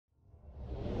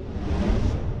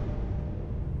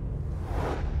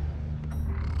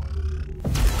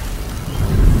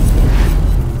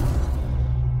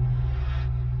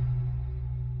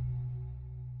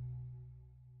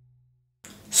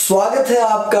स्वागत है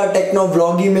आपका टेक्नो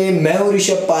व्लॉगी में। मैं हूं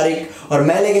ऋषभ पारिक और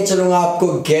मैं लेके चलूंगा आपको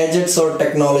गैजेट्स और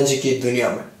टेक्नोलॉजी की दुनिया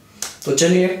में। तो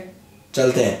चलिए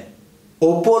चलते हैं।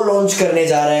 ओप्पो लॉन्च करने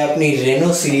जा रहा है अपनी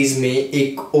रेनो सीरीज में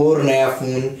एक और नया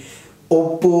phone,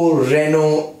 Oppo Reno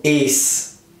S.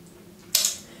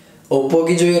 Oppo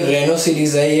की जो ये रेनो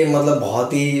सीरीज है ये मतलब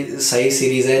बहुत ही सही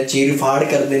सीरीज है, चीर फाड़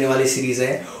कर देने वाली सीरीज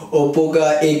है। ओप्पो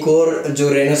का एक और जो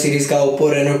रेनो सीरीज का ओप्पो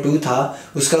रेनो 2 था,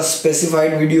 उसका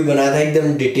स्पेसिफाइड वीडियो बनाया था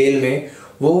एकदम डिटेल में।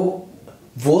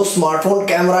 वो स्मार्टफोन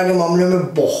कैमरा के मामले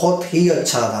में बहुत ही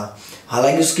अच्छा था।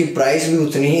 हालांकि उसकी प्राइस भी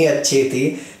उतनी ही अच्छी थी,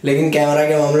 लेकिन कैमरा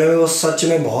के मामले में वो सच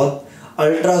में बहुत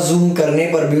अल्ट्रा जूम करने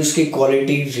पर भी उसकी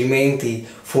क्वालिटी रिमेन थी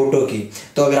फोटो की।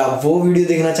 तो अगर आप वो वीडियो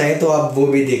देखना चाहें तो आप वो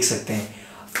भी देख सकते हैं।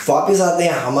 वापस आते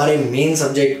हैं हमारे मेन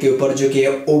सब्जेक्ट के ऊपर, जो कि है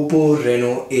ओप्पो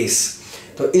रेनो एस।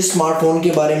 तो इस स्मार्टफोन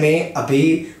के बारे में अभी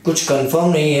कुछ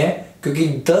कंफर्म नहीं है, क्योंकि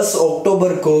 10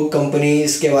 अक्टूबर को कंपनी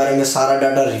इसके बारे में सारा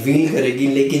डाटा रिवील करेगी।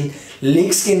 लेकिन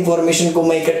लीक्स की इंफॉर्मेशन को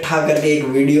मैं इकट्ठा करके एक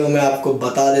वीडियो में आपको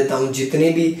बता देता हूँ। जितने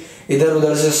भी इधर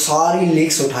उधर से सारी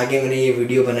लीक्स उठा के मैंने ये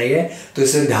वीडियो बनाई है, तो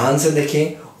इसे ध्यान से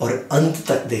देखें और अंत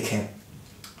तक देखें,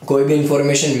 कोई भी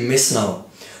इंफॉर्मेशन मिस ना हो।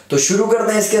 तो शुरू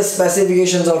करते हैं इसके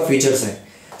स्पेसिफिकेशंस और फीचर से।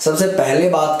 सबसे पहले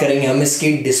बात करेंगे हम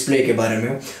इसकी डिस्प्ले के बारे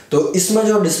में। तो इसमें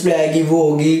जो डिस्प्ले आएगी वो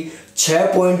होगी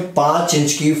 6.5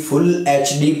 इंच की full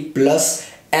HD plus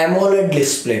AMOLED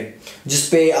display,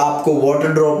 जिसपे आपको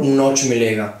वाटर ड्रॉप नॉच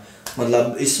मिलेगा।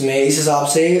 मतलब इसमें इस हिसाब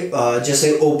से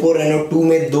जैसे ओप्पो रेनो 2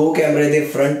 में 2 कैमरे थे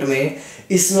फ्रंट में,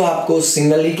 इसमें आपको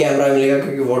सिंगल ही कैमरा मिलेगा,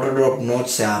 क्योंकि वाटर ड्रॉप नॉच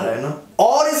से आ रहा है ना।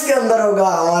 और इसके अंदर होगा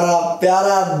हमारा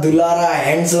प्यारा दुलारा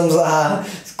हैंडसम सा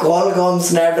Qualcomm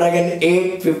Snapdragon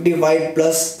 855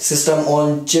 plus system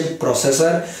on chip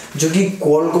processor, जो कि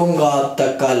Qualcomm का अब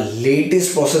तक का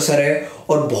लेटेस्ट प्रोसेसर है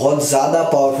और बहुत ज़्यादा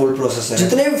पावरफुल प्रोसेसर है।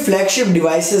 जितने भी फ्लैगशिप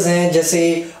डिवाइसेस हैं, जैसे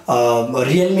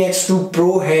Realme X2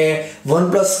 Pro है,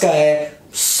 OnePlus का है,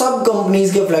 सब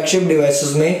कंपनीज के फ्लैगशिप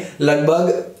डिवाइसेस में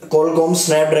लगभग Qualcomm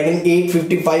Snapdragon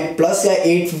 855 प्लस या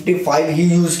 855 ही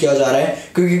यूज किया जा रहा है,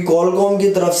 क्योंकि Qualcomm की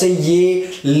तरफ से ये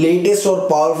लेटेस्ट और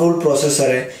पावरफुल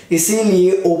प्रोसेसर है।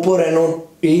 इसीलिए Oppo Reno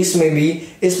Ace में भी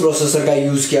इस प्रोसेसर का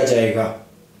यूज किया जाएगा।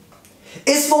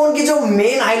 इस फोन की जो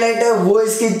मेन हाईलाइट है वो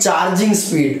इसकी चार्जिंग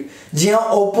स्पीड। जी हाँ,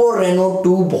 Oppo Reno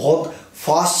 2 बहुत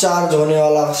फास्ट चार्ज होने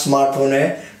वाला स्मार्टफोन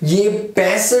है। ये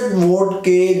 65 वोल्ट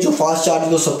के जो फास्ट चार्ज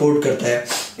को सपोर्ट करता है।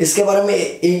 इसके बारे में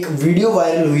एक वीडियो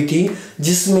वायरल हुई थी,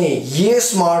 जिसमें ये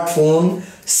स्मार्टफोन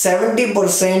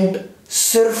 70%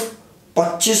 सिर्फ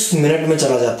 25 मिनट में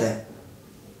चला जाता है।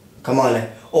 कमाल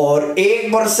है। और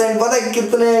 1% पता है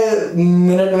कितने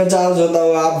मिनट में चार्ज होता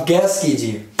होगा? आप गैस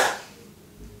कीजिए।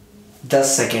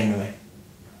 10 सेकेंड में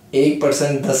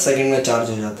 1% 10 सेकेंड में चार्ज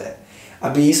हो जाता है।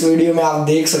 अभी इस वीडियो में आप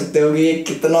देख सकते हो कि ये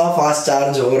कितना फास्ट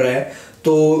चार्ज हो रहा है।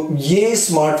 तो ये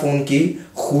स्मार्टफोन की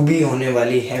खूबी होने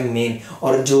वाली है मेन।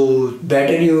 और जो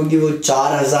बैटरी होगी वो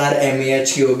 4000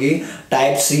 mAh की होगी।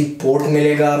 टाइप सी पोर्ट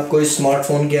मिलेगा आपको इस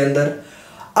स्मार्टफोन के अंदर।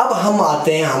 अब हम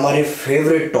आते हैं हमारे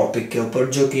फेवरेट टॉपिक के ऊपर,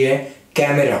 जो कि है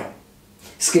कैमरा।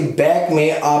 इसके बैक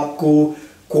में आपको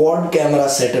क्वाड कैमरा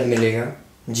सेटअप मिलेगा।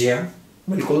 जी हाँ,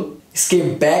 बिल्कुल। इसके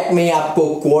बैक में आपको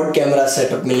क्वाड कैमरा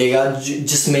सेटअप मिलेगा,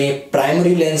 जिसमें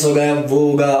प्राइमरी लेंस होगा वो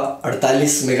होगा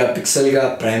 48 मेगापिक्सल का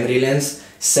प्राइमरी लेंस।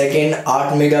 सेकेंड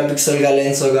 8 मेगापिक्सल का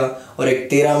लेंस होगा, और एक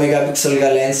 13 मेगापिक्सल का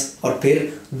लेंस, और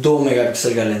फिर 2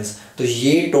 मेगापिक्सल का लेंस। तो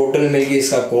ये टोटल मिलके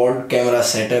इसका क्वाड कैमरा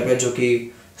सेटअप है, जो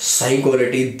कि सही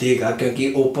क्वालिटी देगा।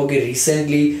 क्योंकि ओप्पो के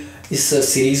रिसेंटली इस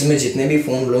सीरीज़ में जितने भी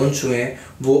फ़ोन लॉन्च हुए हैं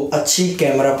वो अच्छी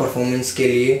कैमरा परफॉर्मेंस के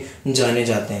लिए जाने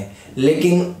जाते हैं।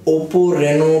 लेकिन ओप्पो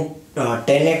रेनो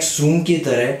 10x जूम की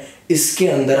तरह इसके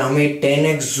अंदर हमें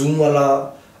 10x जूम वाला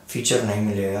फीचर नहीं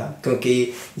मिलेगा,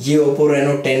 क्योंकि ये ओप्पो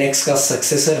रेनो 10x का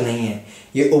सक्सेसर नहीं है।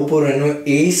 ये ओप्पो रेनो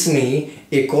एस में ही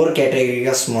एक और कैटेगरी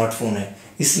का स्मार्टफोन है।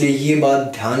 इसलिए ये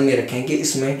बात ध्यान में रखें कि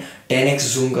इसमें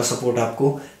 10x जूम का सपोर्ट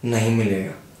आपको नहीं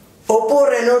मिलेगा। ओप्पो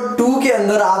रेनो 2 के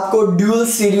अंदर आपको ड्यूल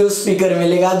स्टीरियो स्पीकर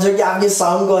मिलेगा, जो कि आपकी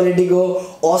साउंड क्वालिटी को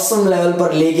ऑसम लेवल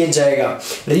पर लेके जाएगा।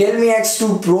 Realme X2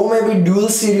 Pro में भी ड्यूल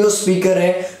स्टीरियो स्पीकर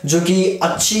है, जो कि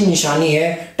अच्छी निशानी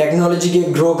है टेक्नोलॉजी के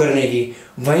ग्रो करने की।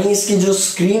 वहीं इसकी जो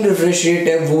स्क्रीन रिफ्रेश रेट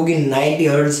है वो होगी 90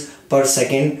 हर्ट्ज पर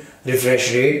सेकेंड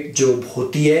रिफ्रेश रेट जो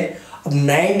होती है। अब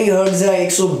 90 हर्ट्ज या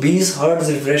 120 हर्ट्ज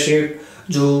रिफ्रेश रेट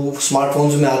जो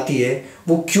स्मार्टफोन्स में आती है,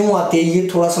 वो क्यों आती है ये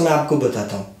थोड़ा सा मैं आपको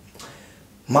बताता हूँ।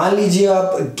 मान लीजिए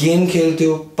आप गेम खेलते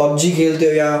हो, PUBG खेलते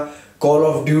हो, या कॉल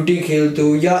ऑफ ड्यूटी खेलते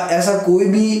हो, या ऐसा कोई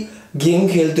भी गेम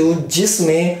खेलते हो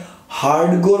जिसमें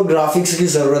हार्डकोर ग्राफिक्स की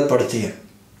ज़रूरत पड़ती है,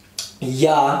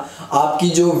 या आपकी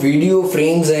जो वीडियो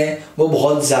फ्रेम्स हैं वो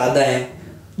बहुत ज़्यादा हैं,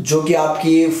 जो कि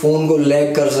आपकी फ़ोन को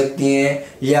लैग कर सकती हैं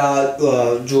या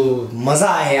जो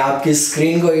मज़ा है आपकी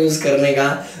स्क्रीन को यूज़ करने का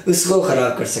उसको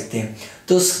ख़राब कर सकती हैं।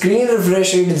 तो स्क्रीन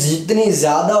रिफ्रेश रेट जितनी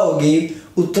ज़्यादा होगी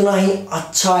उतना ही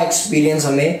अच्छा एक्सपीरियंस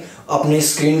हमें अपने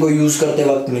स्क्रीन को यूज़ करते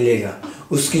वक्त मिलेगा।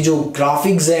 उसकी जो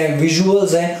ग्राफिक्स हैं,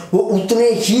 विजुअल्स हैं, वो उतने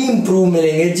ही इम्प्रूव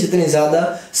मिलेंगे जितनी ज़्यादा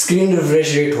स्क्रीन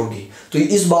रिफ्रेश रेट होगी। तो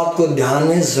इस बात को ध्यान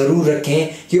में ज़रूर रखें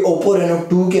कि OPPO Reno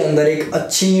 2 के अंदर एक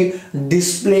अच्छी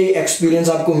डिस्प्ले एक्सपीरियंस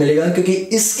आपको मिलेगा, क्योंकि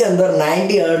इसके अंदर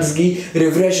 90 हर्ट्ज़ की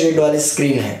रिफ्रेश रेट वाली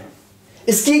स्क्रीन है।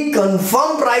 इसकी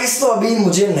कंफर्म प्राइस तो अभी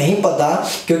मुझे नहीं पता,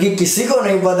 क्योंकि किसी को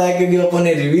नहीं पता है, क्योंकि OPPO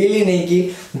ने रिवील ही नहीं की।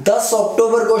 10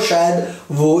 अक्टूबर को शायद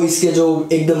वो इसके जो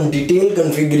एकदम डिटेल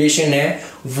कॉन्फ़िगरेशन है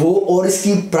वो और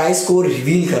इसकी प्राइस को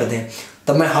रिवील कर दें,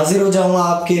 तब मैं हाजिर हो जाऊंगा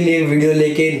आपके लिए वीडियो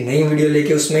लेके, नई वीडियो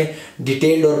लेके, उसमें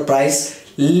डिटेल्ड और प्राइस।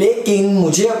 लेकिन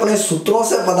मुझे अपने सूत्रों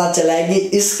से पता चला है कि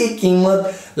इसकी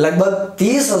कीमत लगभग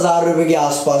 30,000 रुपये के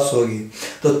आसपास होगी।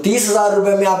 तो 30,000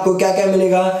 रुपये में आपको क्या क्या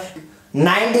मिलेगा?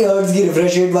 90 हर्ट्ज की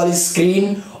रिफ्रेश रेट वाली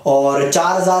स्क्रीन और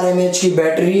 4000 mAh की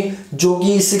बैटरी, जो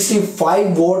कि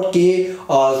 65 वोल्ट के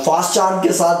फास्ट चार्ज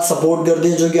के साथ सपोर्ट करती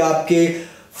है, जो कि आपके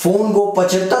फ़ोन को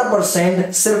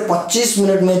 75% सिर्फ 25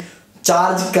 मिनट में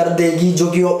चार्ज कर देगी, जो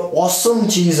कि ऑसम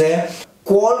चीज़ है।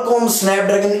 Qualcomm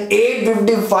Snapdragon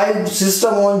 855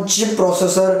 system on chip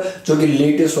processor, जो कि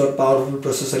लेटेस्ट और पावरफुल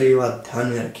प्रोसेसर है, ये बात ध्यान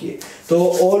में रखिए। तो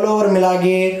ऑल ओवर मिला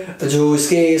के जो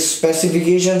इसके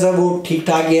स्पेसिफिकेशंस है वो ठीक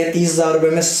ठाक ही है, 30,000 रुपये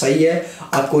में सही है,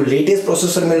 आपको लेटेस्ट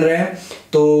प्रोसेसर मिल रहे हैं।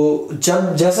 तो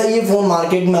जब जैसा ये फ़ोन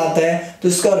मार्केट में आता है तो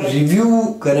इसका रिव्यू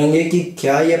करेंगे कि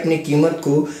क्या ये अपनी कीमत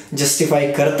को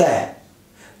जस्टिफाई करता है।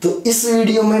 तो इस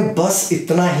वीडियो में बस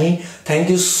इतना ही। थैंक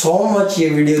यू सो मच ये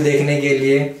वीडियो देखने के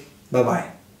लिए। Bye bye.